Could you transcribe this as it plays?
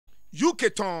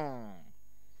UK ton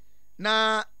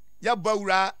na ya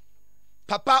bawura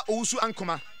papa owusu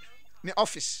ankoma ne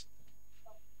office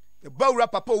ya bawura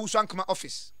papa owusu ankoma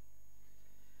office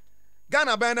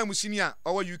Ghana bana musini a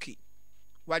owo UK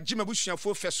wagima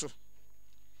busuafo feso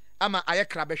ama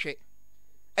ayekra behwe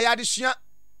ayadesua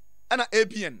ana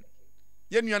ABN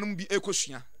ye nuanum bi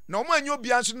ekosua na omo anyo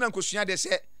bia nso na nkosua de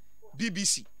se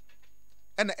BBC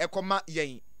ana ekoma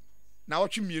yen na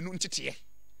wotwe mienu ntete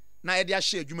na ye de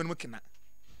ahye adwuma no kena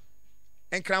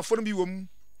enkranfo no bi wom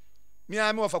mi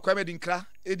a me wofa kwa me dinkra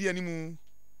edi animu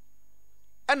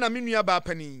ana me nua ba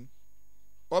pani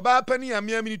oba pani a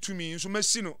me amini tumi nso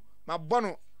masi no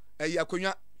mabono ayi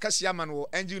akonwa kase ama no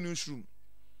engine newsroom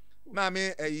na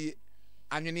me ayi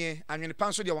anwene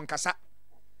panso de wonkasa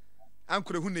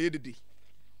ankure hu na yedede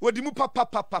wodi mu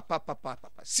papa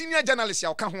senior journalist ya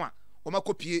oka ho a o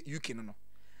makopie UK no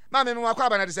ma me wakwa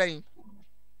aba na de sayin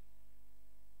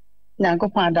na ko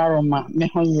pa daroma me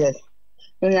ho yes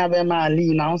ni abe ma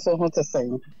ali na so ho to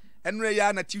sayin enre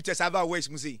ya na tutors ava ways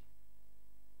muzi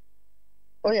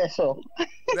oh yes so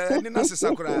ni na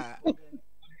sesakura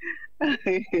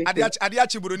adi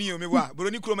achi buroni o mewa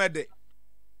buroni kromede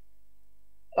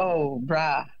oh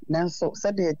bra nanso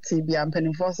said the TB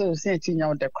ampanifo so se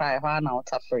chinya de cry ha na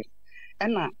ota free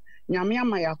ena nyame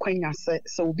ama ya kwanya se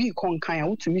obi konkan a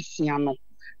wutumi sua no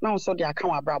na so de aka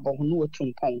wa brabo ho no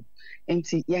watumpon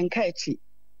enti yenka echi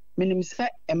minim se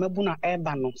emabu na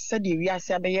eba no se de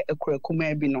wiase abeye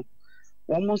akurakuma bi no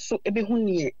womo so ebe hu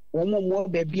nie womo mo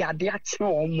ba bi ade ache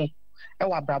womo e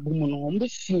wa brabo mu no womo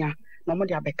sua na mo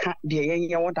de abeka de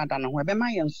yenye wodada no ho ebe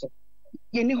ma yenso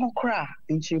yeni ho kra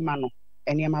nchima no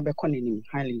eni ama be konenim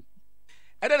highly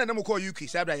eda na mo ko UK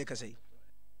sabra ye kasai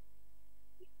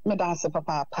me dance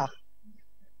papa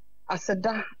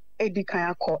aseda edi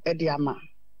kan akọ edi ama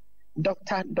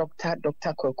doctor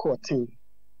Kokotin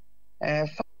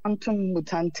phantom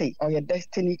mutante or your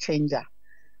destiny changer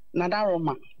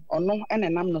nadaroma ono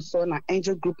enenam no so na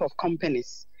angel group of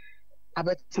companies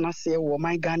abetena se wo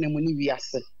my Ghana mu ni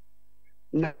wiase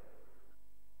na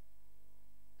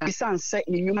bisanse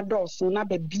ni nyuma dɔɔso na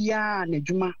ba bia na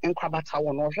adwuma nkrabata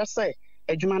wɔ no hwɛ sɛ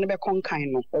adwuma no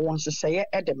bɛkɔnkan no wɔn hyehyɛe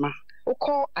edema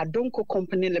wokɔ Adonko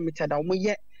company limited a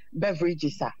wɔyɛ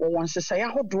beverages a wɔn hyehyɛe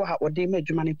ahodoɔ a wɔde ma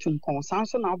adwuma no tumpɔn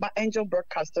sanso na ɔba Angel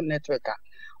Broadcasting Network a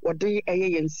wɔde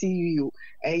ɛyɛ yɛn CEO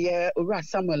ɛyɛ Owura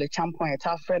Samuel Champon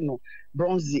ɛta frɛ no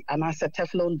Bronzy anaasɛ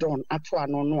Teflon Don ato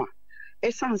ano no a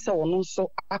esan sɛ wɔn nso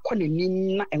akɔ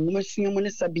n'anim na enwoma sua mu ne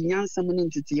sɛ binyansa mu ne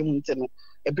ntete mu nte no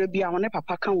ebrebia wone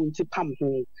papa kan wonti pam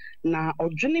ho na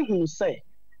odwene hu se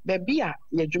baabi a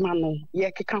yadwuma no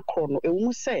ye keka kro no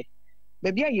ewumu se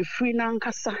baabi a ye free na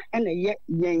nkasa ena ye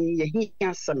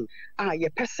hiasem a ye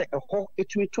pese eho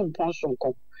etumi tumpon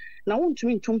sonko na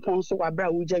wontumi tumpon so wabra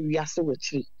wugya wiase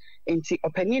wachiri enti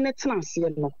opani ne tenase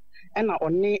no ena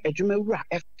one adwuma wura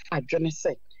efa adwene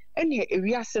se ene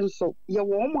ewiase nso ye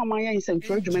wo mama ya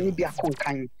nsantwa adwuma ne bi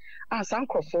akonkan a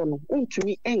sankrofo no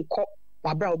wontumi enko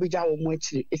wabra obija wo mu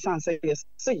akiri esanse yes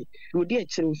say rodi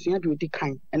akiri osua de odi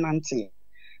kan enante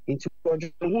enti odwo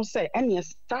ho say ene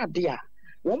start dia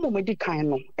wo mo medi kan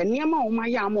no eniema wo ma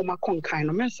ya mo ma konkan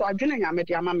no me so adwene nyame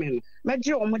de ama me no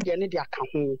meje wo mo de ne de aka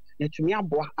ho na tumi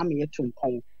aboa ama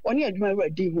yetumpon oni adwuma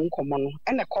wadi hu nkomo no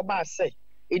ene koba say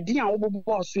edi a wo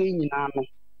bobo so enyina no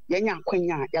yenya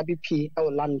akwanya ya bepie e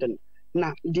London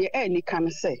na de eni kan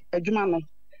say adwuma no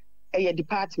eye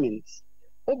department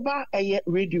oba eye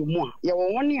radio mu a ye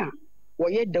wo woni a wo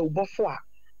ye dawbofo a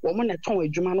wo mo na ton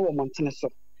adwuma no wo montene so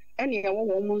ene ye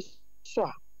wo mo so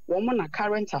a wo mo na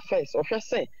current affairs o hwe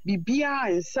se bibia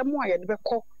ensem a ye de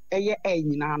bekọ eye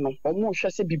nyina no wo mo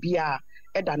hwe se bibia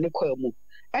e da ne kwa mu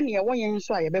ene ye wo yen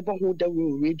so a ye bebo ho da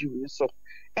radio ni so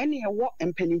ene ye wo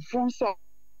empanimfo so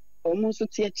wo mo so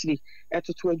tie akiri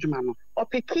etoto adwuma no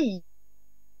opeki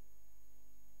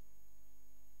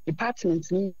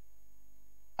department ni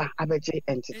abeje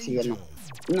entity no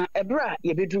na ebra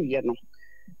ye bedu ye no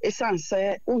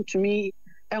esanse ontumi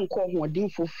enko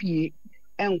hoodinfo fie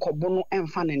enkobo no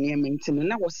emfa na niam ntino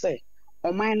na wo se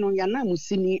oman no ya na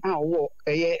musini a wo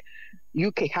eye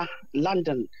UK ha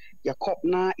London yakop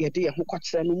na ye de ye ho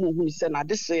kwakere no mu hu se na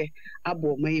de se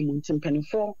abo oman mu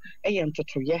ntimpanifo eye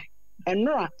ntotoye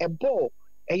enora ebo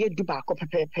eye duba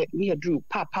akopepepe ni ye dru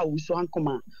papa wuso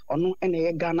ankoma ono ene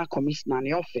ye Ghana commissioner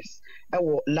ne office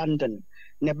ewo London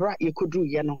nebra yekudru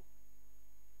ye no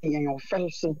yen yo fel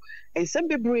so ensem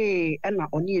bebre na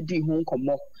oni edi hu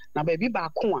nkomo na ba bi ba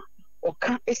ko a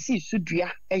oka esi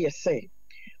sudua eye se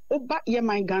oba ye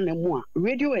man Ghana mu a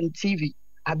radio and TV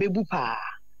abebu pa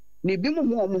na ebi mo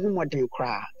ho modern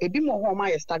kra ebi mo ho ma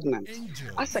ye stagnant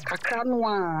asa kakra no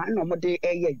a na mo de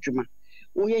eye adwuma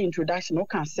we introduction o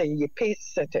can say ye pay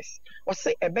setters or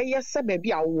say e be yes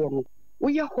baby a wo no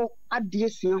we ye ho ade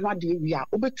sua ho ade wi a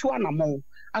obetu anamon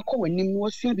akọ wanim no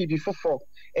sua bibi foforo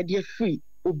e de free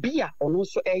obi a ono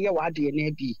so eye wa ade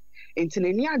na bi enti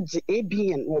nani age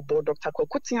ABN wo bo Dr.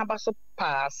 Kwakuti abaso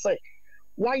pa say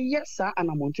why yes sir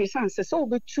anamon to san say so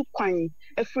obetu kwan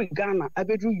free Ghana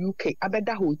abedu UK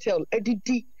abeda hotel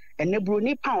edidi enebro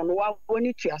ni pound wa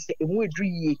woni tu ase emu edru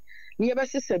yie ni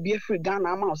yebesese bi free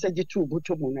Ghana ama o se jitu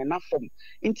oboto mu na fom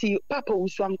nti papa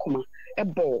wusu ankoma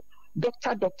ebo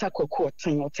Dr. Kwaku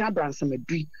oten abranse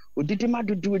madui odidi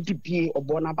madudu odibie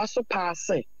obo na baso pa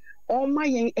se o ma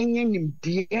yen enye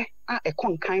nimdie a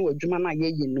ekonkan wadwuma na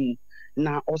ye yenum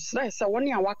na osra se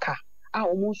woni awaka a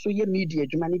omo so ye media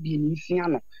adwuma ne bi nfia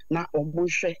no na omo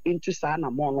hwe into saa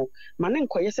na mo no ma ne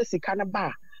nkoye se sika ne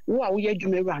ba wo a wo ye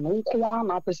adwuma wi ano nko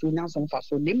na apese onya so mfa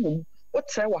so nemum wo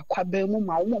tre wakwa mu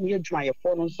ma wo mo ye adwuma ye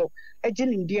fo no so agi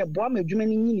nimdie bo ama adwuma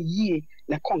ne nyine yie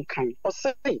na konkan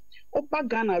osai oba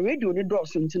Ghana radio ne do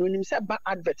so ntino nim se ba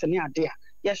advert ne ade a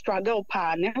ye struggle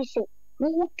pa ne so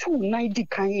wo tu na di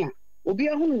kan a obi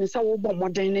ahunu ne se wo bo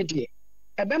modern ne de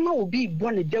ebe ma obi bo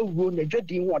ne dawuro na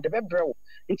dwadi ho de bebrew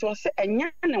nti o se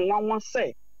enya ne nwanwa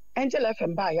se Angel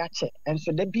FM ba ya che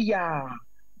enso da bia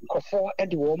nkofo e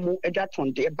de wo mu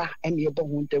adwaton de ba ene ebo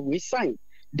ho de we sign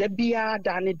da bia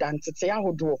da ne dantete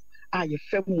ahodo a ye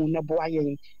famu na bo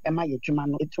ayen e ma ye dwuma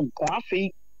no etum ko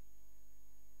afei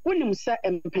wonim se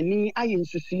empani aye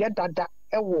nsusuye dada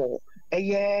ewo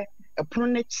eye epono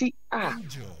nachi a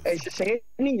ehye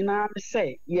ni nyina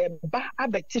se ye ba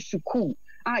abeti suku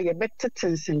a ye betete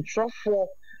nsentrofo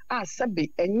a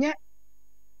sabe enye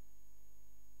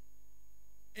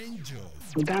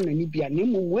angels Ghana ni bia ni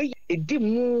mu we edi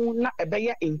mu na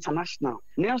ebeye international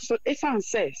nanso esan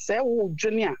se wo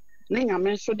dwene a na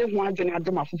nyame so de ho adwene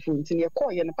adoma fofo nti ne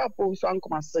ko ye ne papa so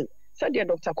ankomase said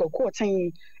Dr. Kwaku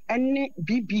oten ene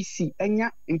BBC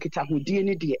enya nkitahodie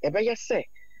ne de ebeye se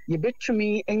ye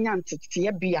betumi enya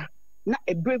ntete bia na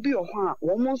ebre bi ho a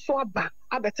wo mo so aba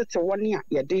abetete woni a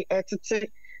ye de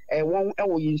etete won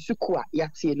ewo yinsuku a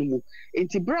yate no mu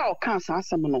enti bra o kan sa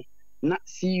asem no na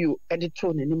CEO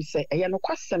editor nanim se eye no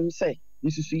kwasem se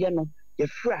nsusuye no ye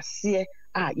frase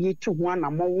a ye tu ho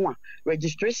anamon a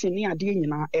registration ni ade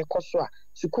nyina ekoso a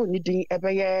suku ni din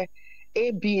ebeye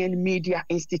ABN Media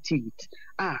Institute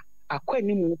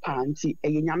akwani mu panti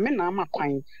eye nyame na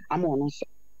amakwan ama ono so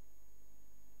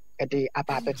ede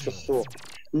ababeto so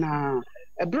na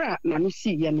ebra na no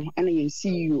si ye no ene ye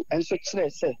CEO enso kire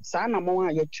se saa na mo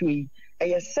a yatui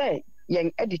eye se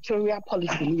yen editorial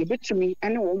policy ni betumi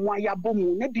ene wo mo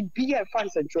ayabomu na bibia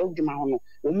fans control dwuma ho no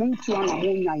wo mo ntu na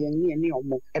mo nya yen ne ne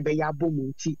omo ebe ya abomu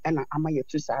nti ena ama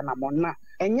yatu saa na mo na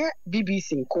enye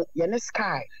BBC nko ye ne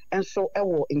Sky enso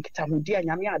ewo nkitahodi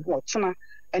anyame ade o chena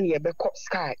ene ye be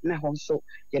Sky na ho nso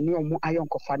ye ne omo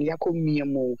ayonkofa ne yakomie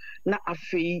mu na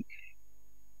afei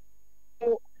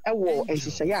ewo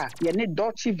ehihye ya ye ne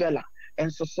Deutsche Welle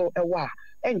enso so ewo a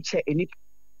enche eni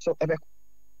so ebe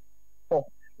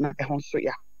na ehonso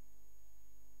ya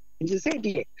nje se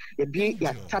die ye bi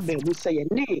ya tabe mu se ye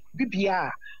ne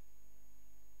bibia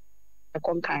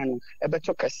konkan no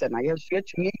ebeto kese na ye so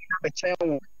yetumi na beche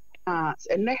wo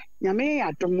ene nyame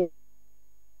ya dom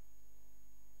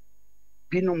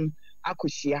binom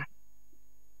akohia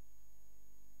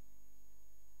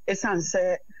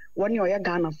esanse woni oya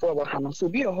Ghana for wa no so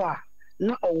bi ho a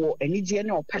na owo anigye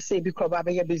ne opese bi kroba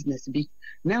be business bi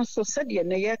nanso sede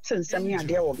ne ye tensem ya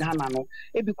de wo Ghana no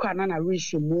ebi kwa na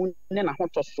reach mu ne na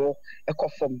hotoso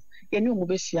ekofom ye ne mu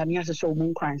be hia ne asese wo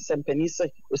mu nkran sempani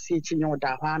se osi echi nye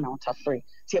oda ho na otafre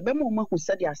ti ebe mu mahu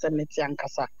sede asem ne ti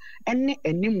ankasa enne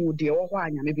animu de wo ho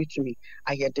anyame betumi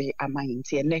ayede aman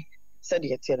ti ene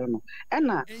sede ti no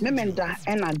ena memenda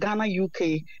ena Ghana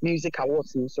UK Music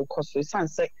Awards so koso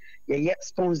sanse ye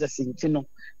sponsors intino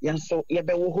yanso ye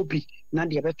be wo hobi na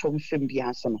de be tom fem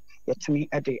bia so no yetumi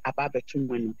ede ababetum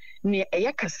wanu ne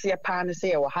eye kase pa ne se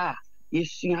ye wo ha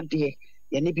yesua de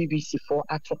ye ne BBC for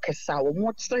atokesa wo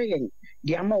mo tryen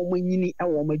de ama wo manyini e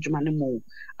wo madwuma ne mo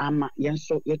ama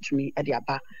yanso yetumi ede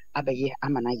aba abaye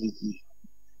amana yiyi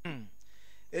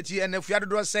eti enafu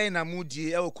adodo sei na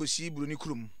mudi e okosi buru ni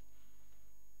kurum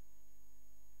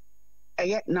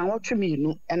eye na wotwemi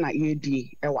nu na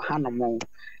yedi e wa hanom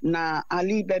na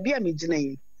ali baby a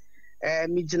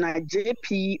migina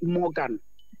JP Morgan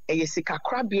eye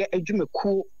sikakrabia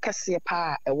adwumaku kese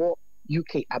pa ewo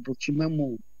UK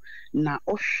abuchimamu na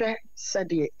ohwe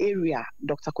sede area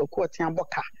Dr. Kwaku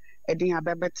Otiaboka edin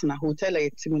abebetena hotel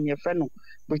etimunye fre no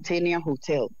Britannia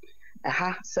Hotel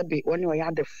aha sebe woni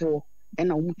oyadefo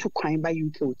ena umutu kwan ba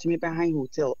UK otimi ba han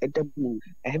hotel edamu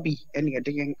ebi ene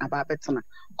yeden ababetena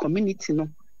community no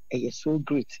so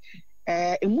great.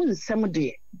 Emu nsɛm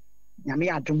de nyame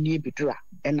adom ne bidura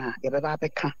ɛna yɛbɛba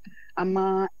bɛka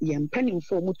ama yɛn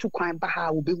mpanimfo mu tu kwan ba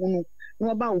ha obehunu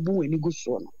na ɔba obu wani gu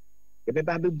so no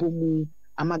yɛbɛba bɛbɔ mu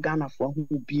ama Ghanafoɔ ho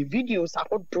bi videos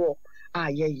ahodoɔ a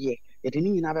yɛyɛ yɛde ne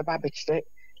nyinaa bɛba bɛkyerɛ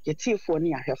yɛtiefoɔ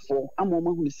ne ahwɛfoɔ ama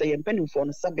ɔmo ahunu sɛ yɛn mpanimfoɔ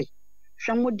no sɛbe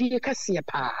hwɛ modie kɛseɛ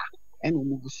paa ɛna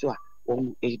ɔmo gu so a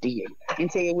wɔn ɛdi yɛn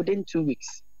nti yɛ within 2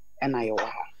 weeks ɛna yɛwɔ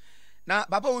ha. Na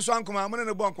Papa Usu Ankuma mo ne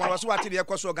no bon kwa so wate de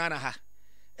yakɔ so Ghana ha.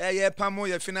 Ye pamo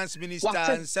ye finance minister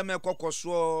nsɛm ɛkɔkɔ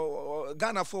so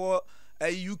Ghana for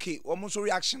UK almost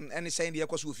reaction any saying the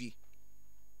yakɔ so fi.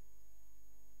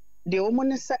 The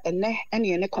woman is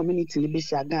any community in the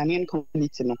Ghanaian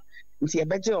community no. Nti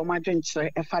ebeje o madwen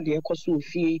kyerɛ ɛfa de yakɔ so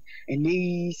fi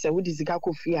eni sɛ wodi sika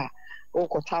kɔ fi a o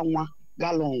kɔta nwa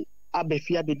gallon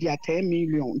abefi abedi a 10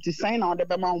 million. Nti sign na ɔde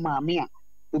bɛma wo maame a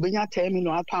obenya 10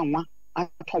 million atɔ nwa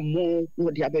atomo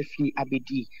no de abefi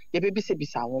abedi ye bebi se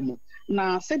bisa wo mo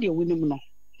na se de wonim no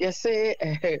ye se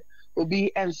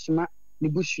obi ensuma ne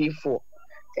buhwefo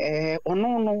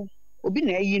ono no obi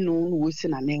na ayi no no wosi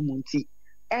na na mu nti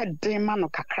eden ma no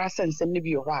kakra sensem ne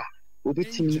bi ho a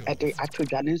obetimi ede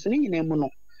atodwa ne nso ne nyina mu no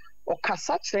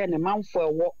okasa kyerɛ ne manfo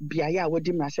ɛwɔ biaye a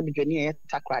wodi mrahye bedwani e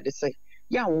takra de se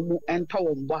ya wo mu ento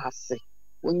wo mbo ase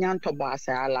onya ntɔ bo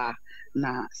ase ala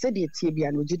na se de tie bia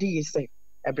no gidi yi se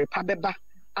ebrepa beba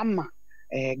ama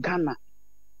Ghana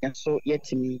so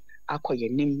yetimi akoye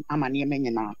nim ama ne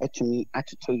nyina atumi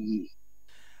atoto yi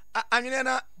anwene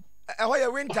na ɛhɔ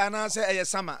yɛ winter na sɛ ɛyɛ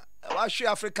summer wa hwe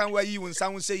African wa yi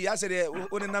wonsa ho sɛ yi asɛ de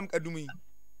onenam kadum yi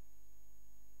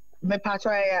me pacho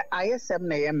ayesem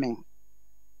na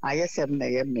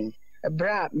yeme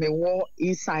bra me wo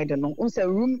inside no unse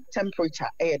room temperature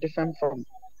different from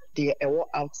the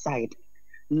outside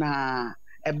na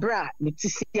ebra me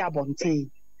tisi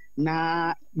abonten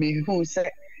na me hu se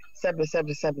sebe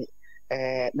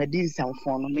me din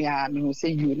sanfo no me hu se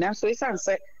you na so isan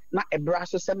se na ebra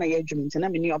so se me ye adwuma nti na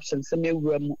me ni option se me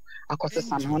wura mu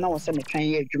akosesa me ho na wo se me twan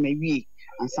ye adwuma wie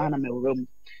ansa na me wura mu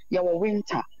ye wo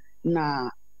winter na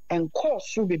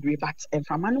encourse bebre but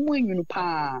enfama no mu enwunu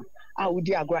pa a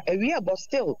wodi agora ewie but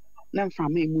still na enfama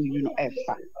mu enwunu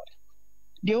efa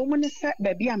de o mu ne se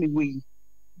ba bia me we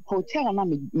hotel na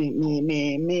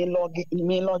me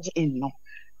lodge in no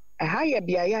ha ye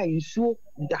bia ya nsuo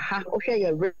da ha o hwe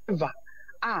ye river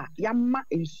yama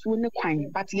nsuo ne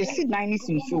kwan but ye si nine is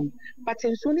nsuo but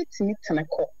nsuo ne timi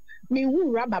teneko me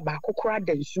wura baba kokora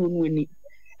da nsuo no ani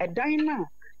edan na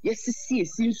yesisi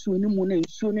nsuo ne mu na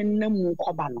nsuo ne namu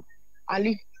koba no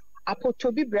ali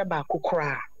apotobi breba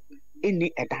kokora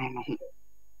eni edan no ho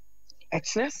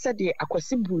ekyerɛ sɛ de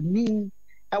akwasi bruni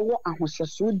ɛwɔ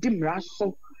ahohyɛso di mmara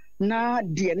so na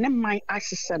de ne man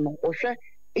ahyehyɛ no ohwɛ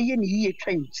eye ne yie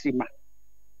twan nkyirima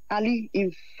ali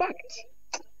in fact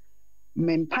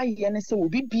mempa ye ne sɛ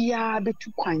obi bia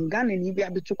betu kwan Ghana ni bia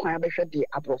betu kwan abɛhwɛ de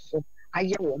abrofo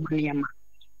ayɛ wɔ maniema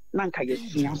na nka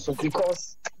yesua so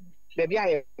because baby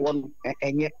aye won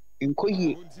enye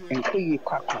enkoyie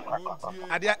kwa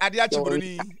ade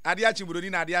achiburoni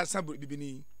na ade asa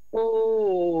bibini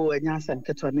enya asem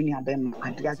keto me ni abem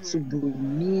ade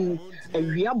achiburoni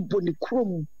awia boni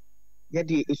krom ye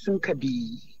de esunka bi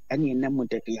ene namu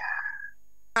da bia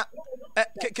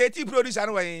KT producer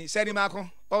no wey seni mako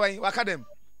wey wakadem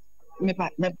me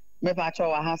ba cho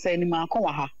wa ha seni mako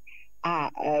wa ha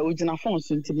ojina phone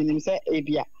so ntimi nim se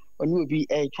ebia onu obi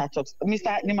chat up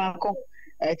Mr. Nimako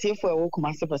tiefo e wo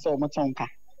Kumasi pese o motonka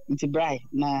nti brai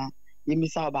na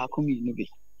yemisa ba ko mi no bi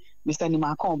Mr.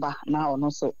 Nimako ba na ono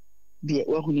so de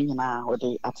wahu ni nyina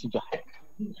ode atudwa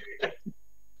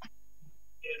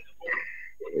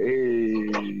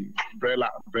Brella.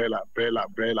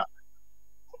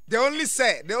 They only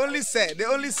say. Me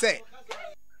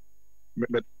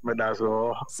that's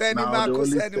all. Say Nimako.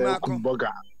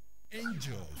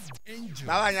 Angels.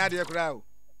 Baba nya de kura o.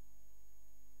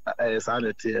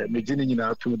 Sanity me gini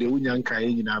nyina to de wunya nkan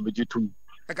nyina me gitu.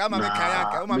 E ka ma me kan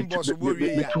ya o ma me boss bo wi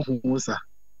ya.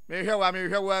 Me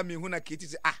hwɛ wa me hu na kiti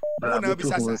se wo na obi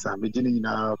sasa. Me gini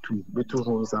nyina to me to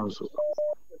hu sam so.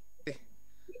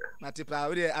 Na tipa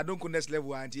we I don't next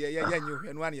level anti ye nyu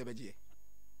hwɛ no an ye beje.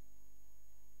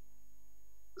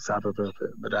 Sa pepe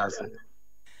me that's it.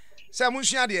 Say mun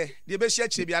hwia de be hia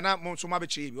kyire bia na mun so ma be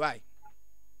kyire bi why.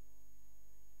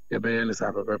 Yɛbɛyɛ ne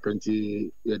saa pɛpɛpɛ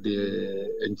nti yɛde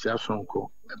nkyia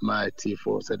sonko ma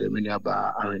T4 sɛ de menu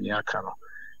aba ahwene aka no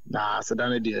na sɛda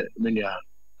ne deɛ menu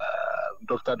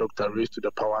Dr. raised to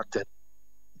the power 10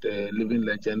 the living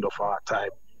legend of our time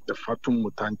the Fatum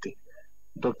Mutante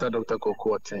Dr.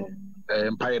 Kokoten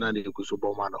empire na de kuso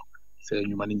boma no sɛ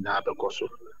nyuma ne nyinaa bɛkɔ so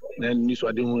na ni so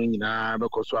ade ho nyinaa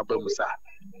bɛkɔ so aba mu sa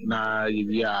na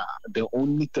yeah, the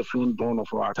only Teflon Don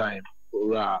of our time,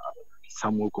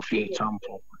 Samuel Kofi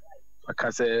Champo.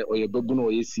 Akase oyebebuno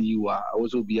oyesi wa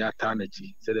also be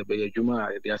atanachi said the juma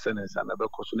the sentence and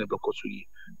abekoso ne bekoso yi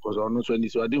because ono so ni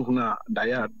so ade huna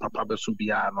daya papa beso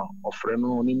bia no ofre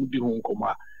no ni mudi hu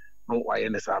nkoma no waye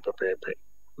ne sa pepepe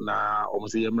na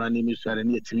omse yemra ni mi suare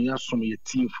ni yetimi asom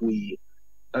yetifo yi.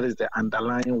 That is the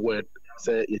underlying word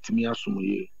say yetimi asom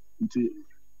yi nti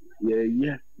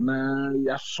ye na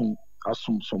yasum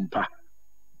sompa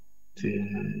ti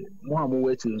mo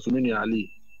amoweti so menu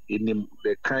ali in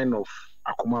the kind of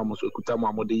akoma mo so kuta mo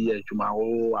amode ye adwuma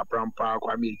o abrampa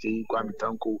kwame eji kwame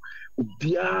tanko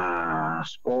ubia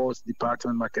sports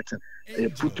department marketing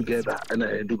put together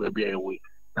and do baby away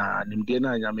na nimde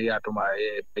na nyame ya to ma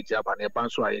eji aba na ban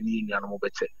so aye ni nua no mo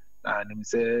beche na nim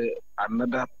say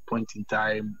another point in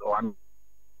time one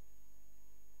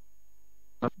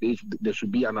there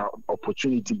should be an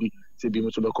opportunity to be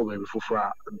able to become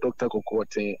before Dr.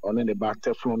 Kokote on the back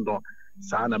Teflon Don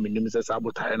Sana minimum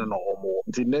sabotage no more.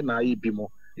 Nti na yi bi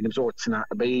mo nim so ochina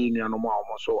be nua no mo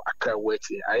so aka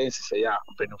wechi aye hye ya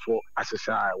benefo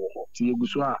ahyehyɛ a wo ho ti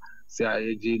eguso a se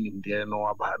aye je nim de no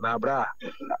aba na bra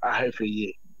ahefe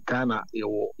ye Ghana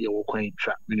yewo kwan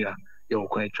twa minua yewo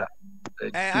kwan twa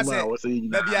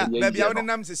bebia woni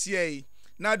nam sesi ai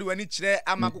na do ani kyerɛ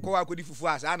amakokɔ akodi fufu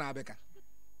asa na abeka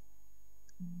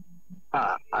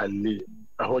ali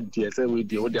aho die say we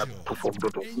dey what dey perform do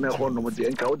na ho no dey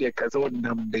nka wo dey ka say what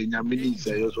nam dey nyame ni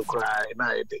say so cry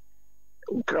na e dey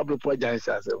ukabro po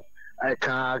jansa say I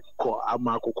ka ko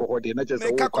amakokɔ ho dey na che say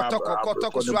wo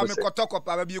kotoko so am kotoko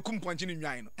pa ba ekum ponchi ni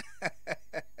nwan no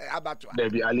abato dey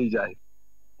bi ali jai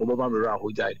obaba me ra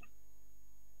ho jai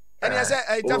ene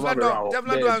say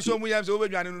definitely do so mu yam say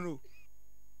obedwane no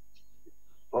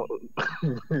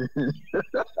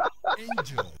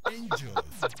Angel.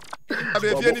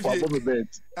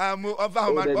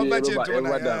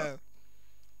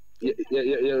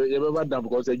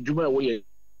 Because Juma way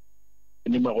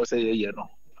anymore was a no.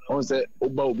 On say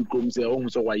Oba will become say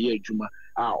almost a year Juma.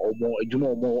 Or Juma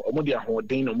or Modia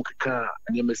Hordane or Mukaka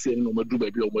and you may say no Madu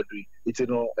baby or Madri. It's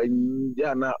no and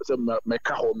yeah now some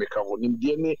Mekaho in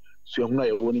DNA so I'm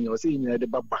not warning or saying the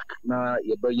back na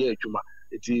ye Juma.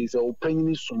 It is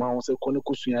opening small so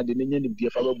Konokusia the Ninian dear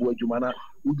Father Boy Jumana,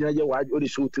 Udia wide or the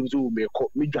show things will be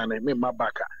caught me Jana, me my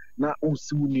baka. Now,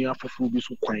 Usunia for food be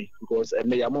so quiet because I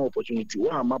may have more opportunity.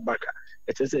 One, my baka.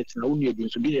 It is now only going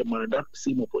to be a man that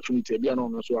same opportunity. Be an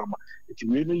honor so ama. It's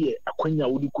really a quenya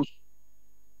would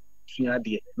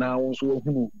now also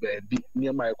who be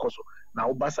near my coso.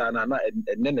 Now Basana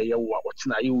and then a year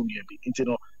watching a union be. It's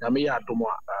no, Namia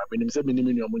Doma, when him 7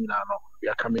 million we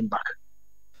are coming back.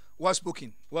 Well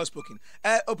spoken.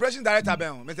 Operation Director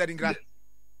Ben, Mr. Dinkra.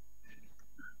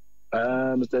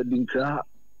 Mr. Dinkra,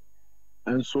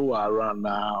 and so around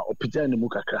Opijani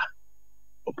Mukakra.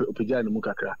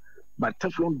 But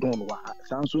Teflon Don wa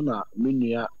Sansuna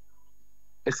Minia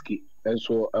Eski, and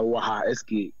so Waha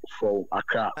Eski for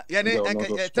Accra.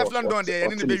 Teflon Don, the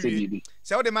any baby.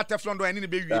 So the matter Teflon Don, any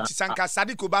baby, Sanka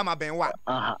Sadik Obama Benwa.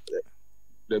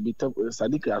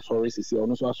 Sadiq sorry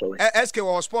sorry SK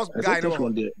was sports guy no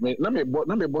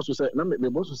me boss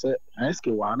say SK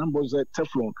wa na boss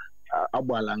Teflon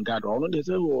abalangado ono dey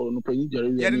say no panyi jare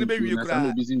ya ne be wi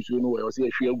kura busy nsuo no we say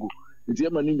ahwe agu nti e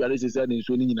ma ni jare say na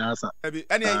nsuo ni nyina asa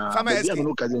ene fama SK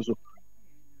no kaze so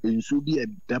nsuo bi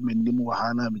edda manim wa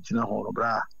ha na me gina ho no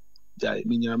bra jai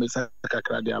me nyina me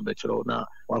sakakra de abechero na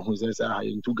wa hu say say ha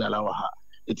ntu gala wa ha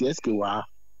eti SK wa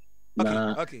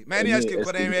Okay. Many SK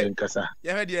ko den we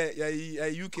ya head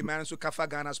ya UK man so kafa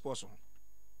Ghana sports.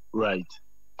 Right.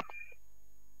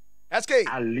 SK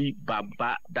Ali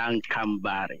Baba Dan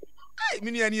Kambare. Ai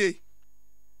mini ani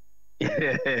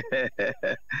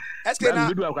SK na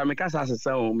bidu akwa me kasa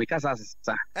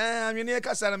asesa mini e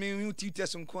kasa na me tite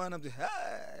so nko na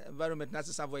environment na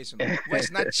asesa voice no.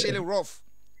 Voice not chilly rough.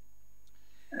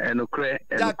 Enokre.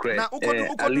 Na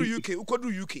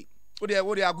ukodu UK. What they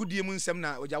are good year munsem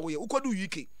na ojawo ye ukodu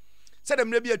UK said them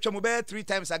be atwa mo be 3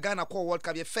 times a Ghana call World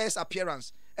Cup your first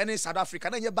appearance and in South Africa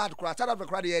na ye bad crowd South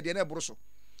Africa dey na eboro so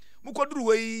mukoduru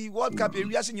we World Cup e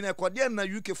wiase nyina ko dey na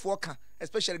UK for ka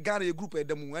especially Ghana ye group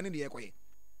edam ane dey ekoye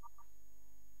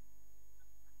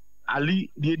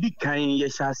Ali the di kan ye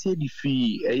shase di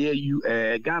fi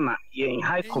Ghana ye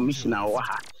high commissioner wa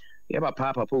ha yeba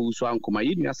papa uso ankoma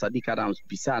ye nua Sadiq Adams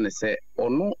bisa ne se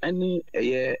ono ene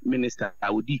minister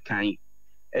awudi kan e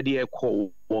de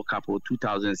call World Cup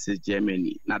 2006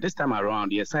 Germany. Now this time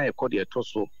around yes I call the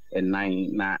toso and 9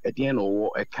 na e de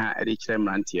no e kan e de kire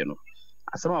mrantie no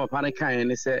asama papa ne kan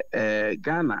ne se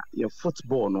Ghana ye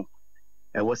football no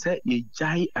was a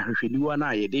jai and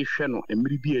Shiliwana, a day shano, and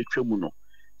maybe a tremuno.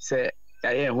 Say,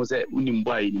 I was a winning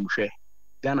boy in Mshe.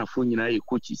 Ghana Funina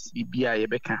coaches, BBI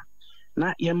Becca.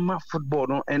 Na yemma football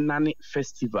no enane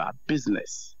festival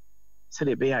business se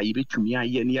de be a yibe tumi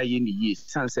aye ne aye ne yi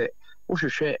san se wo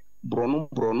hwehwe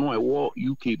brono e wo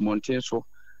UK mountain so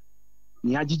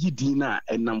ni agigi din na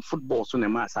enam football so na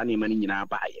ma sa ne ma ni nyina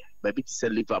baaye ba bi ti se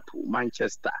Liverpool,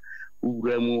 Manchester,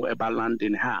 Uramu,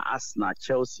 London, ha Arsenal,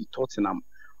 Chelsea, Tottenham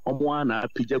omo na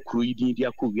pija kru idin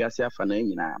dia ko wiase afa na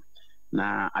nyina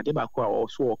na ade ba ko a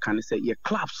also kan se ye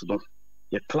clubs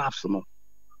no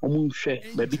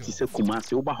omunhwe ba bi ti se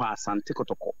Kumasi wo ba ho asante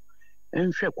kotoko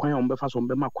enhwe kwan ombe fa so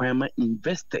ombe ma kwan ma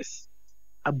investors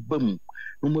abam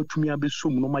no matumi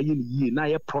abesom no ma ye ne yie na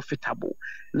ye profitable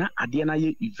na ade na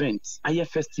ye event aye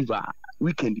festival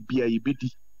weekend bia ye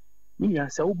bedi minua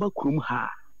se wo ba kurom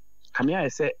ha kamia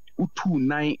se utu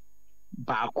nan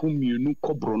ba ko mienu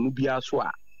kobro no bia so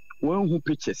a wan hu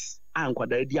pitches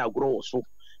ankwada di agro so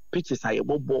pitches aye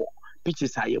bobo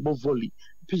pitches aye bo volley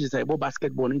pitches aye bo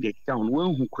basketball in the town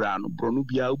wan hu kura no bro no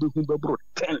bia obehu bebro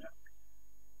 10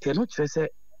 no chese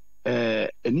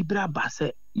anibra ba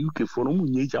se UK for no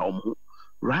munyeja omo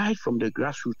right from the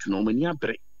grassroots no mani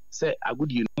abre say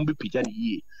agudi no be pija ne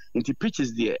yie nti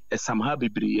pitches there somehow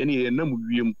bebre ene na mu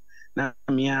wiem na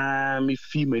me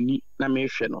fi mani na me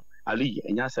hwe no ali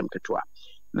enya asem ketwa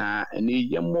na ene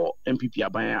yemo MPP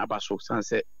aban abaso san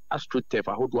se astrotef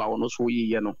ahodo a wono so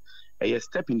yeye no a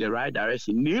step in the right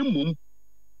direction nemum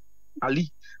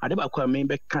ali adeba kwa me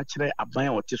be ka kire aban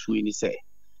a wote so ni se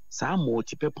sa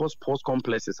multi-purpose sports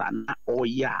complexes ana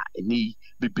oya ene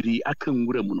bibiri aka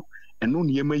nwura mu no eno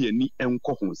niema yani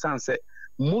enko ho san se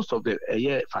most of the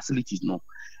facilities no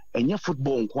enye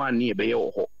football nko an ne be ye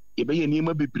ho e be ye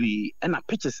niema bibiri na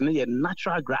pitches ne ye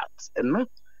natural grass eno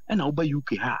na oba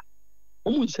UK ha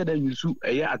omu sheda nyusu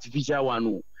artificial one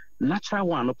no natural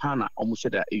one no pa na omu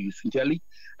sheda yusu ntali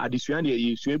adisua ne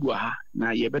yusu ebu ha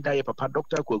na ye beda ye papa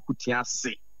doctor ko akutia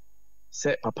se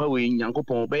se papa we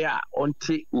nyankopon be ya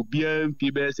onte obia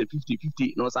mpi be se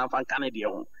 50-50 no san fan kan de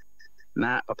ho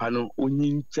na papa no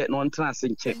onyinche no ntra se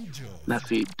nche na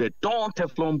fe the don't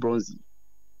Teflon bronze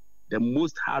the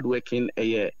most hardworking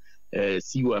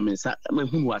CEO amensa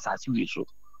mahunu asase we so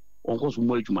onko so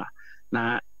mo adwuma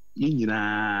na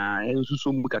yinyina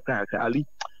ensuso mu kakra ali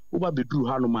oba bedru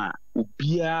hanom a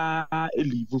obia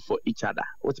live for each other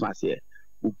what ma say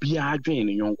obia adwen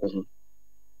ne yonko ho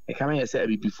e kama ye say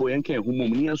before yen kan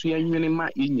humum ni enso yenwene ma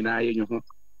yinyina yenyu ho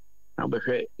na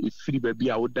obehwe ifiri babi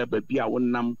a woda babi a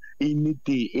wonam any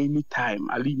day anytime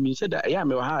ali mi say da ya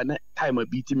me wa ha na time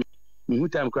abiti me hu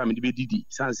time kra me de bedidi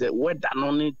san say weather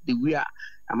no ne the way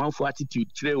amanfo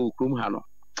attitude kire okrom ha no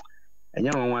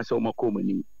enya no wan say o makọ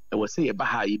manim e wo say e ba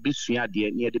ha ye besua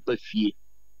de ne de ba fie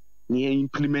ne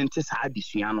implement sa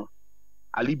adisua no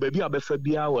ali babi a befa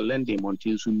bia wo lending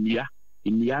mountain so nnua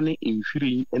ne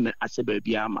nhwiri na ache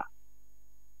babi ama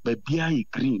babi a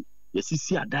green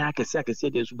yesisi adaya kese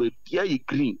de so babi a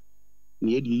green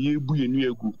ne ye de yebu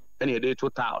yenu egu na ye de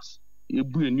 2000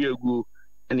 yebu yenu egu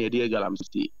na ye de galam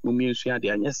sti mo mi nsua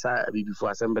de anyesa bibifo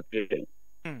asembe pe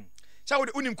sa wo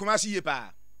unim Kumasi ye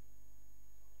pa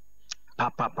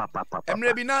pa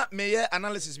emre bi na meye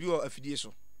analysis bi o afidie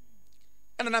so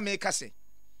ena na me kase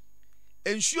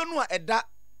ensuo no a eda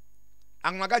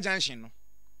Anwaga junction no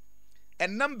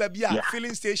enam ba bi a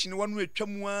filling station wonu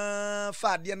atwamu a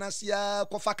fa ade na sia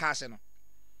kofa kaase no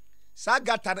sa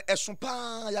gata no eso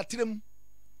pa ya tirem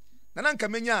na nka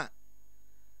menya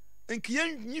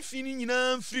nkiye nyifi ni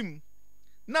nyina mfrim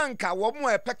na nka wo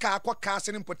mo epeka akwa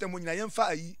kaase ne potem nyina yemfa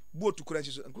ayi boat kura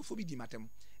nso nkrofo bi di matem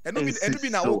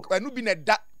enu bi na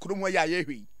da kromo ya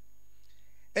yehwe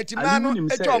etima no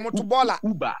echo moto bola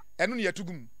enu ne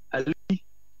yatugum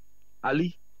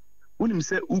ali unim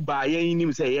se uba yen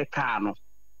nim se ye ka no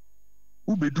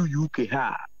ubedu UK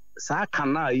ha sa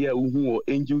kana ya uhu o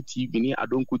Angel TV ni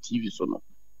Adonko TV so no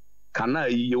kana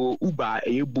ye uba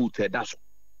boat da so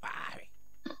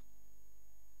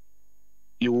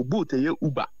ye boat ye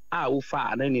uba a wo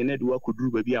fa na ne de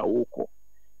wakoduru ba bi a wo ko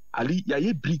ali ya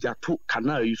ye bridge ato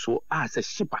kana yi so a se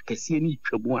ship akese ni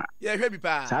twamu a ye hwe bi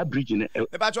pa sa bridge ne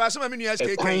e ba to asema menu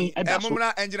SKK e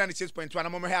momra engineer 6.1 na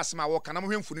momra he asema wo kana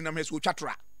mohwe mfuni na mhe so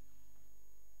twatora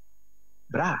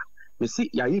bra me see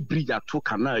ya ye bridge ato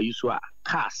kana yi so a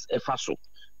cars efa so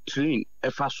train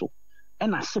efa so e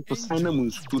na ship sign na mun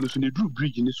school so ne dru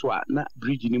bridge ni so a na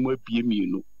bridge ni mo abie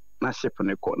mienu na ship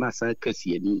ne ko na san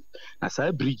kasi ani na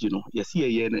sa bridge no ye see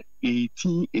ye na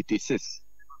 1886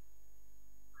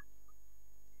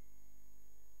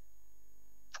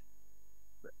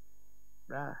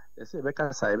 yes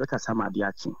beka sa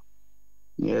madiachi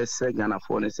yes Ghana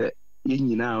for ne say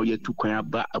nyina ye tu kwan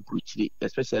aba abrochire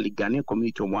especially Ghanaian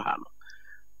community omo ha no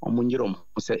omo nyiro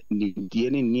se ne die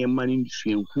ne niema ne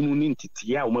nsuenhunu ne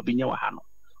ntete a omo benya wa ha no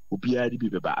obiara bi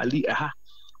beba ali aha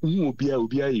hu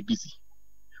obiara e busy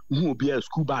hu obiara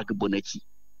school bag bonachi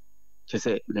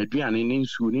chese na duane ne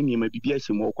nsuo ne niema bibia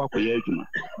hyem okwakoya adwuma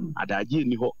adaje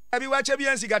ni ho abi wache bi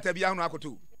ansi gata bi ahunu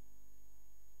akoto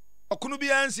okunu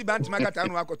bi ansi bantima gata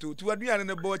ahunu akoto tu aduane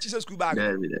ne bo chise school bag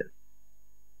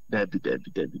Debbie.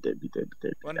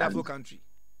 Wonderful country.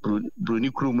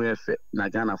 Bruni Krumu efe na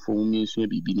Ghana fo umi nso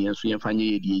bibi ne nso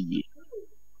yemfanye ye.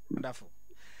 Wonderful.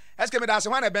 Eske me da se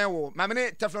wan e ben wo ma me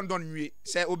ne Teflon Don nwie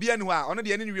se obi anu a ono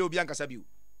de ne nwie obi ankasa bi o.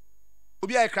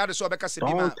 Obi ai crowd so obeka se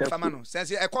bi ma fama no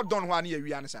sense e ko don ho an ye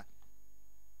wi ansa.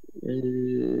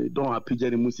 Don apija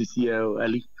ne musisi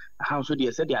ali. How so de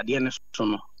se de ade ne so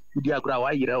no. Udi akura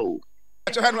wa yira o.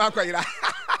 Acho hanu akwayira.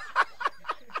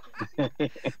 Me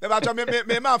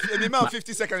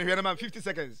 50 seconds here, man. 50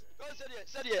 seconds.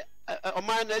 Said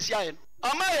Oman Nesian.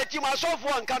 Amaya Tima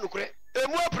Sofo and Canocre, a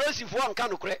more pressing for one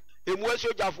Canocre, a more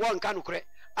soldier for one Canocre,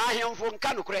 I am from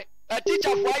Canocre, a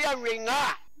teacher for a ring,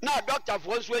 now doctor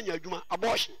for one Yaduma,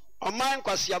 abortion. A man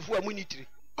Quasia for a military.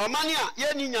 Omania,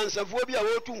 Yenians of Wobia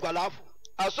Wotungalaf,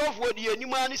 a software the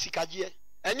Animani Sikaje,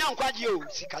 and young Quadio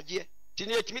Sikaje,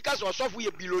 Tinate Mikas or software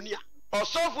Bilonia, or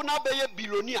software Nabe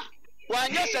Bilonia. Why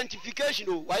sanctification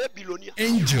or why Bilonia?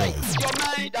 Angel.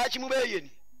 That's Mubayan.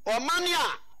 Or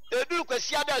Mania, a do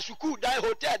Quasiada Suku, die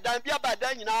hotel, die Biaba,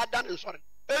 die in our done, sorry.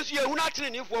 As you are not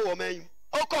training for woman.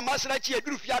 O come, Masrachi, a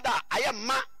group yada, I am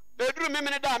ma, a drew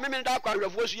Memenda, Memenda,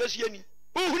 of was yes, Yenny.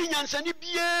 Oh, Yansani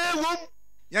be a womb.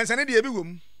 Yansani de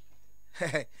bigum.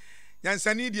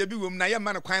 Yansani de bigum, Naya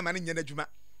man of crime and in Yanajuma.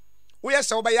 We are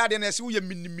so by yard and as we are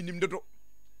minim the door.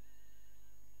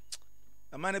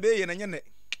 A man a bay and a yene.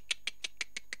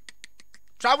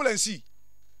 Travel and see.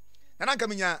 Nana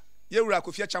kaminya yewura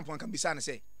Kofia champion kan bisa ne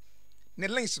say. Ne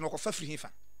links no kofa free hifa.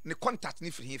 Ne contact ni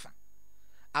free hifa.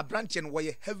 A branch and were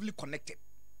heavily connected.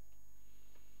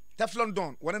 Teflon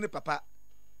Don, one of the papa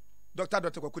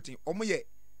Dr. Kwakuti, omo ye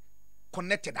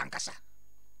connected ankasa.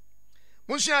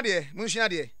 Munshia de.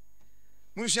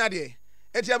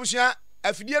 Eti abushia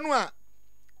afidie no a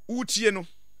utie no.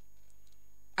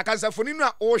 Akansafoni no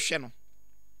a o hwe no.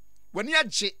 Wani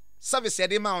agye service e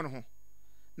de ma on ho.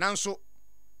 Nanso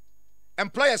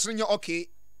employers no okay,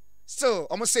 still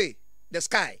almost say the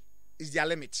sky is their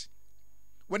limit.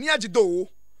 When you do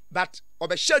but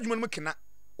obehye adwuma no kena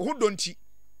oho donti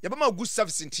yebama good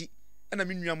service nti na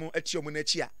menuamo achi omo na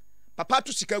achi a papa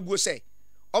to sika guo say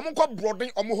omo ko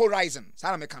broaden omo horizon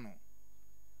sara meka no.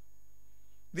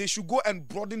 They should go and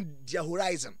broaden their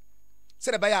horizon.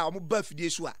 Say the baya omo birthday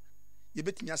so a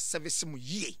yebetinya service mu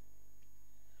yie.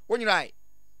 Won right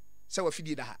say wa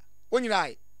fidie da ha. Won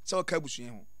right say wa kabusu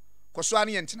ho. Koso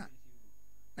ani yentina.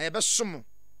 Na yebesom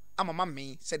amama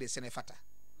me say the senefata.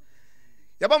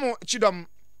 Yabamo chidom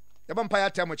yabam pa ya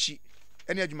tamochi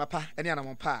ene adwuma pa ene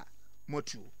anamon pa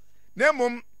motu. Na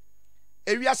mom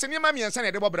ewiase ne ma miensa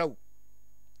na de bobra wo.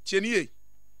 Tienie.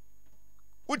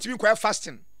 Utimi kwa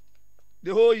fasting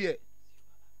the whole year.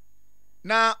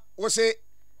 Na wo say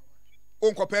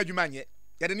onkopa adwuma nye.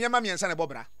 Yade ne ma miensa na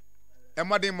bobra.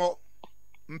 Emode mo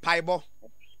mpaibo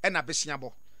ena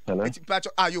besiabo. Eti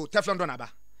pacho ayo Teflon Don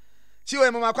aba. Si o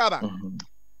emama kwa aba.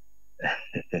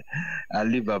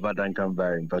 Ali baba dan kan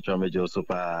bai pacho mejo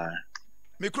super.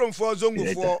 Mikrom for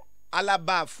zongo for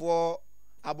alaba for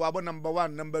abo number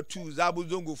 1 number 2 zabu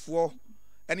zongo for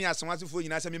eni asomase for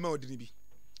nyina se me ma odini bi.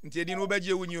 Nti edi no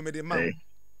bagie wonyi o me de ma.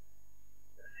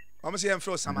 Omo se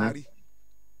emfro Samari.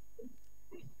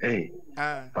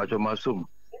 Pacho masum.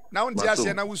 Na won tia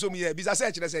se na wusom ye bisa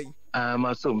se kire sei.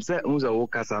 Masum se unza wo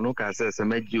kasa no kasa se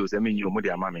magio se menyi omo de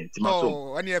amame nti masum.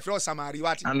 Oh, ani efro Samari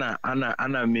wati.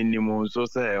 Ana minimum so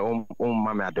se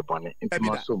mame adebone nti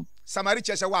masum. Samari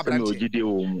chese wa abrantie. No gide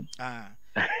wo mu.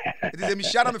 It is a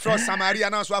mishara me from Samari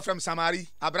and also from Samari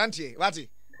abrantie wati.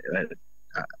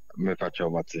 Me pacho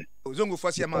mate. Zongo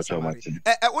fosi ma Samari.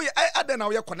 We aden na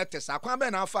we connect sa kwan be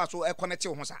na afa so e connect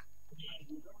ho sa.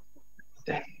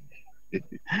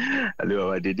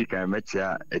 Aliwa dedika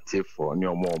mecha etifo ni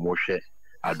omo hwe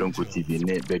Adonko TV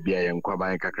ne baby aye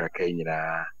nkwaban kakraka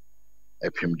nyina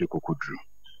epim de kokodru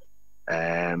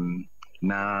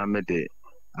na mede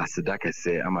aseda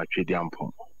kese amatwedi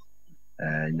ampon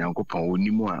nyankopon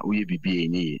onimu a uye bibi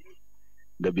enyi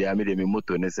da bia me de me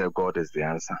moto ne say God is the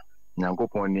answer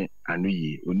nyankopon ni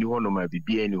anuyi oni hono ma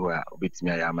bibi eni ho a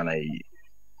obetimi aye amana yi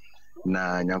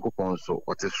na nyankopon so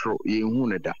otesro ye hu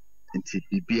ne da nti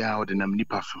bibia odinam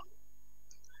nipa so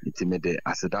nti me de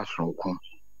aseda sonko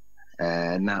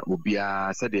na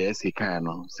obia se de ese kan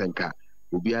no senka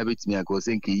Ubi habit me, I go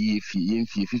think if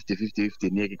 50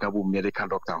 near Kabu medical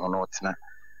doctor or not,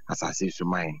 as I say to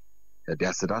mine. The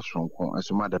Asada Shonko, as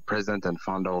the president and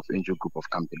founder of Angel Group of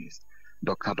Companies,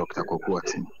 Dr.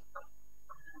 Kokuatin.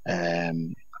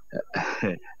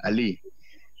 Ali,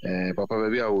 Papa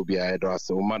baby, I will be a was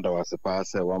a woman that was a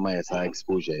passer, one my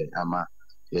exposure, Ama,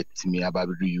 yet me about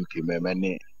the UK,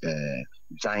 many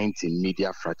giant in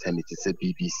media fraternity, say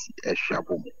BBC, a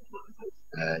shaboom.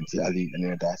 Ali,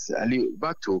 that's Ali,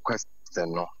 back to a question,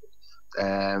 no.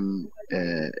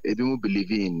 It don't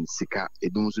believe in Sika,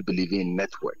 it don't believe in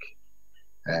network.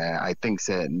 I think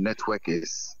say network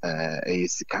is a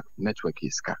Sika, network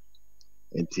is Sika.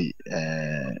 Enti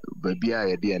baby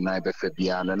I dey na be fa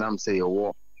bia na nam say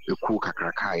wo eku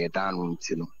kakraka ye dan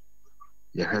nti no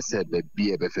ye ha say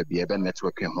baby e be fa bia be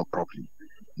network ho properly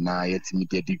na yetimi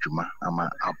de dwuma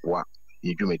ama aboa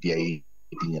ye dwuma dia ye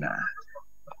di nyina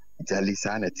ntali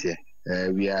sanete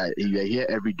we are here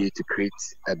every day to create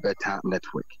a better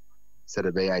network so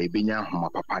the be ya benya homa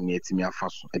papa na yetimi afa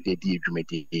so de di dwuma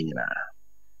dia nyina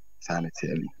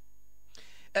sanete ali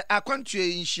akwantua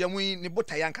nhyiamu ne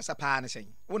botaye ankasa paa ne sen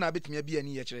wona betumi abia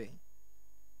ani ye kire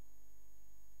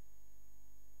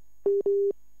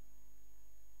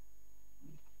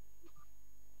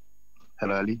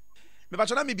hello ali me ba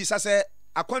chona me bisa se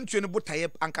akwantua ne botaye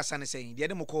ankasa ne sen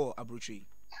de moko abrotwe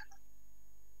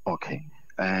okay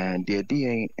and the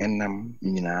idea enam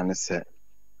nyina ne se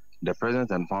the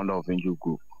president and founder of Angel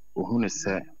Group ohun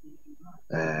se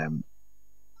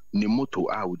ni moto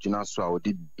a ugina so a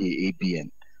odi ABN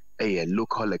a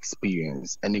local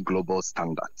experience any global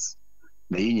standards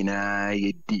na yina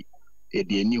yedi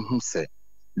ani hu se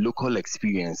local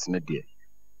experience na de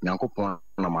nyankopon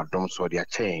na madom so de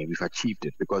ache we've achieved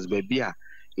it because baby a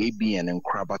ABN and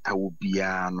krabata wo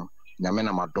bia no nyame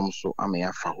na madom so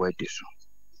amya fa ho ade so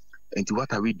and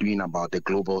what are we doing about the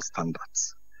global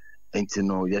standards and you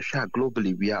know yesha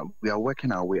globally we are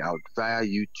working our way out via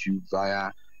YouTube,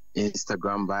 via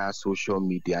Instagram, via social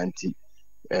media and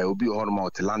will be all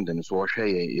about London, so we'll share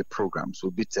a program. So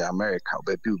be to America,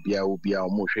 will be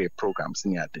almost share programs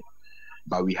near them.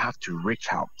 But we have to reach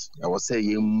out. I will say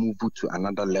you move to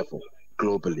another level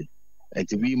globally. And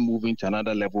to be moving to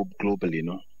another level globally, you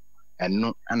know, and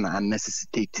not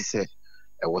unnecessary to say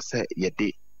I will say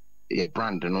a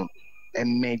brand, you know,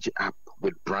 and merge up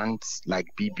with brands like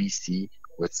BBC,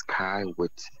 with Sky,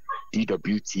 with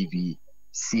DWTV,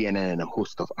 CNN, and a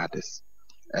host of others.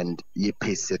 And ye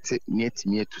pay set near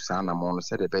me to Sana Mono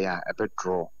said a bear a bit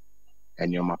draw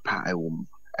and your mapa I womb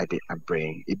at the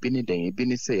brain. It been a day, it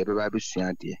been a say a baby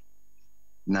shanty.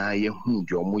 Now ye whom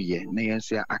your muye, nay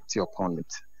answer act upon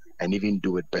it and even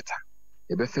do it better.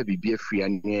 A better be free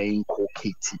and near in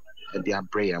Katie and their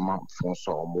bray amount for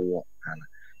so more. And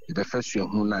the better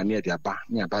who near their back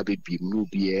near baby be no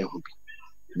be a hobby.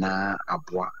 Na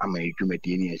abwa ama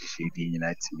edwumadini ahihedi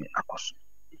nyina timi akoso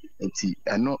enti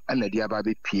eno ana dia ba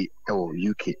be pie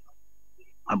UK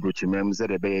abrochimem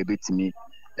zede be betimi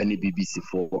ene BBC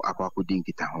for akwakodi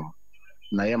nkita ho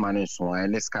na ye mane so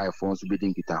ene Sky for so be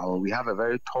nkita ho. We have a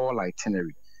very tall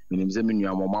itinerary menim ze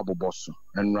menua mo maboboso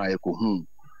enra ye ko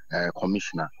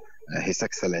commissioner his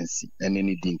excellency ene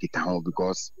ni nkita ho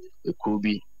because it could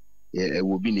be it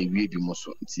will be na wie bi mo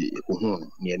so nti ko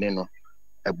hu ne ene no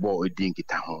ebo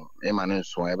edinkita ho emane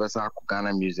so ebesa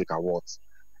Ghana Music Awards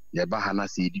ye ba hana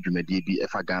se edi dwumade bi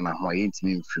efa Ghana ho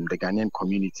ayentimi mfim the Ghanaian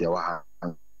community wa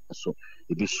ha so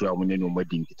e be share mo ne no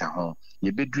madinkita ho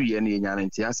ye bedru ye ne nya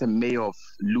nti ase mayor of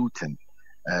Luton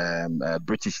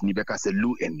British ni beka se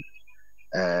Luton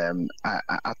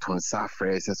aton sa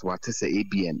phrases what say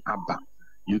ABN aba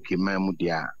UK mamu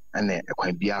dia ane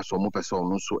ekwan bia so mo pese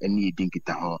ono so ene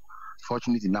edinkita ho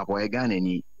fortunately na boy Ghana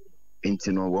ni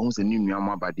enti no wo se ni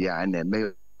nuama bade a na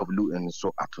mayor of Luton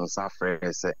so atonsa frɛ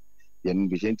sɛ ye no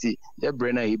bigenti ye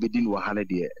bre na ye bedin wo ha na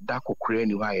de da kokora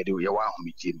ni ho a ye de ye wa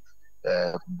ahomegye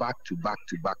back to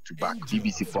back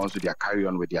BBC phones with their carry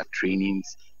on with their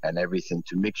trainings and everything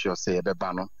to make sure say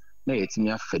beba no na yetimi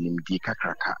afanim di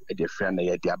kakraka e de frɛ na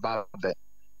ye de aba be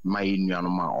mai nuano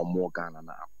ma omo Ghana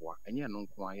na apoa enye no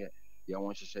nko aye ye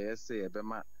won hyehyɛ ye say be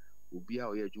ma obi a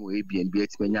oye adwuma ABN bi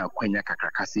etimi nya akwanya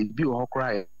kakraka say bi wo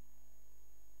hokora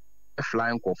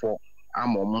flying for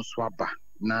amom so aba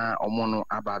na omo no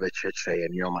aba be kyerɛkyerɛ ye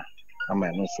nyoma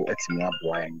ama no so etimi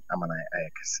aboa yan ama na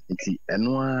ayekase nti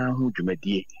eno a hu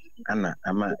dwumadie ana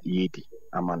ama yedi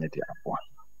ama ne de aboa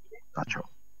pacho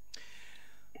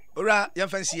ora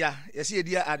yamfansia yesi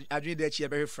edi adwene de achi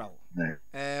ebe hwefra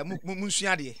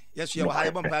munsua de yeso ye wa ha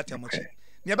ye bompa atamochi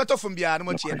ne betofom bia na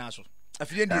mochie na so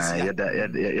afide ndesi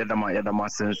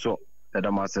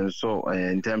yedama senso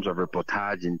in terms of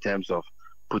reportage, in terms of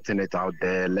putting it out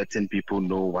there, letting people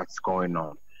know what's going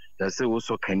on. There's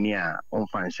also Kenya on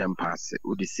function pass,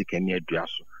 Udisi Kenya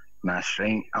Duaso, na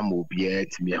shrink amobia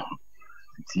to me.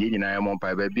 Tina, I'm on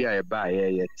by baby, I buy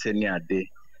a 10-year day.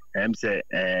 Say,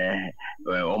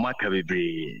 Oma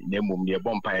Kabibi, Nemum, near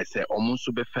Bompire, say, almost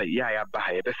to be fair, ya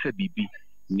buy a befe bibi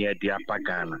near the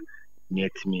Apagana, near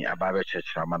to me, a Baba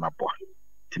Church Ramanabo.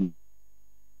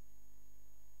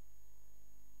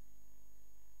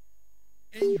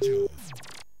 Angel.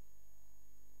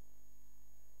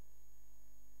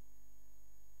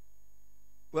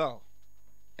 Well,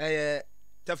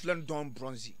 Teflon Don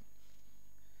Bronzy.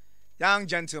 Young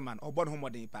gentleman, or born home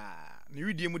day pa. Ni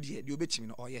read you dear, you bet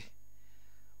me, oh yeah.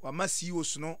 What must see you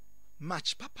snow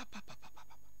match, papa.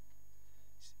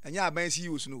 And ya ban see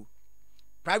you snow.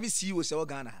 Private see you so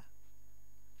Ghana.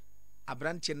 A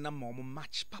branch in the mom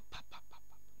match, papa.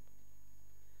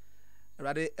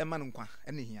 Rather a man,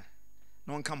 any here.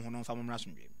 No one come home on from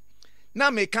Russian dream. Now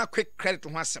make a quick credit to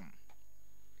Hassam.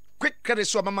 Quick credit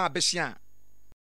so Mamma Bessia.